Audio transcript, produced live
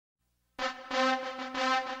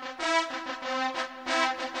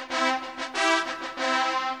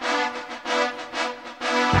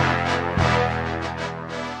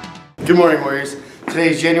Good morning, Warriors. Today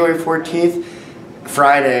is January 14th,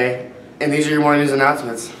 Friday, and these are your morning news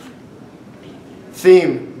announcements.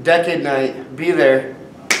 Theme, Decade Night, be there.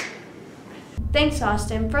 Thanks,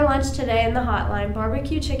 Austin. For lunch today in the hotline,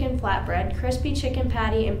 barbecue chicken flatbread, crispy chicken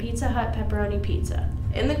patty, and Pizza Hut pepperoni pizza.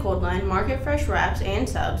 In the cold line, market fresh wraps and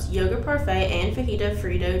subs, yogurt parfait, and fajita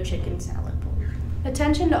Frito chicken salad bowl.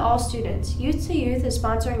 Attention to all students. Youth to Youth is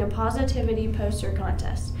sponsoring a positivity poster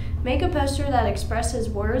contest. Make a poster that expresses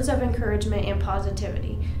words of encouragement and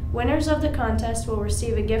positivity. Winners of the contest will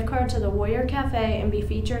receive a gift card to the Warrior Cafe and be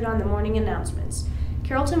featured on the morning announcements,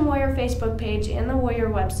 Carrollton Warrior Facebook page, and the Warrior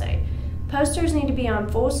website. Posters need to be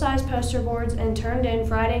on full-size poster boards and turned in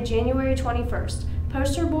Friday, January 21st.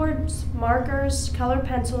 Poster boards, markers, colored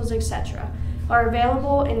pencils, etc. are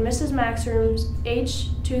available in Mrs. Mack's rooms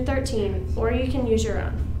H213, or you can use your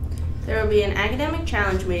own. There will be an academic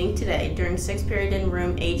challenge meeting today during 6th period in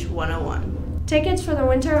room H101. Tickets for the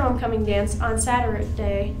Winter Homecoming Dance on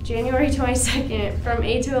Saturday, January 22nd from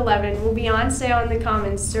 8 to 11 will be on sale in the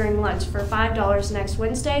Commons during lunch for $5 next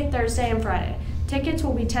Wednesday, Thursday, and Friday. Tickets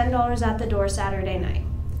will be $10 at the door Saturday night.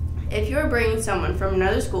 If you are bringing someone from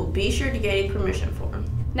another school, be sure to get a permission form.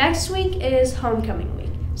 Next week is Homecoming Week.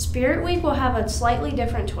 Spirit Week will have a slightly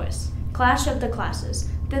different twist. Clash of the Classes.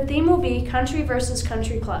 The theme will be Country versus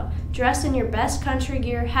Country Club. Dress in your best country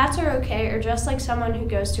gear, hats are okay, or dress like someone who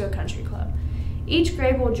goes to a country club. Each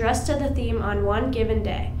grade will dress to the theme on one given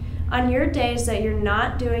day. On your days that you're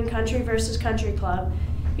not doing Country versus Country Club,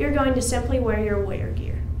 you're going to simply wear your Warrior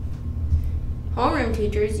gear. Homeroom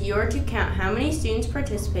teachers, you are to count how many students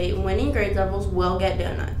participate. Winning grade levels will get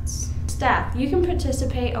donuts. Staff, you can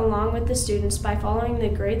participate along with the students by following the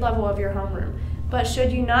grade level of your homeroom. But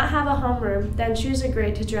should you not have a homeroom, then choose a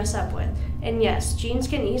grade to dress up with. And yes, jeans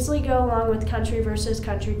can easily go along with Country versus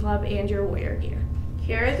Country Club and your Warrior gear.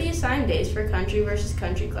 Here are the assigned days for Country versus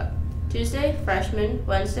Country Club. Tuesday, freshmen;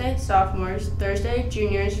 Wednesday, sophomores; Thursday,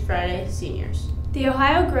 juniors; Friday, seniors. The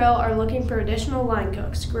Ohio Grill are looking for additional line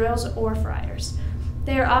cooks, grills, or fryers.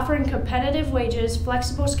 They are offering competitive wages,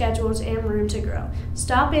 flexible schedules, and room to grow.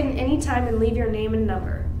 Stop in anytime and leave your name and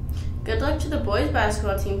number. Good luck to the boys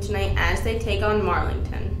basketball team tonight as they take on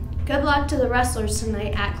Marlington. Good luck to the wrestlers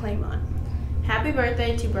tonight at Claymont. Happy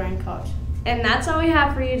birthday to Brian Koch. And that's all we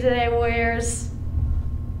have for you today, Warriors.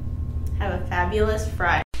 Have a fabulous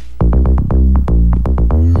Friday.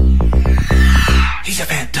 He's a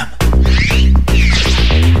phantom.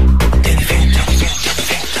 Danny Phantom.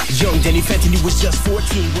 Young Danny Phantom, he was just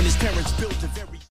 14 when his parents built a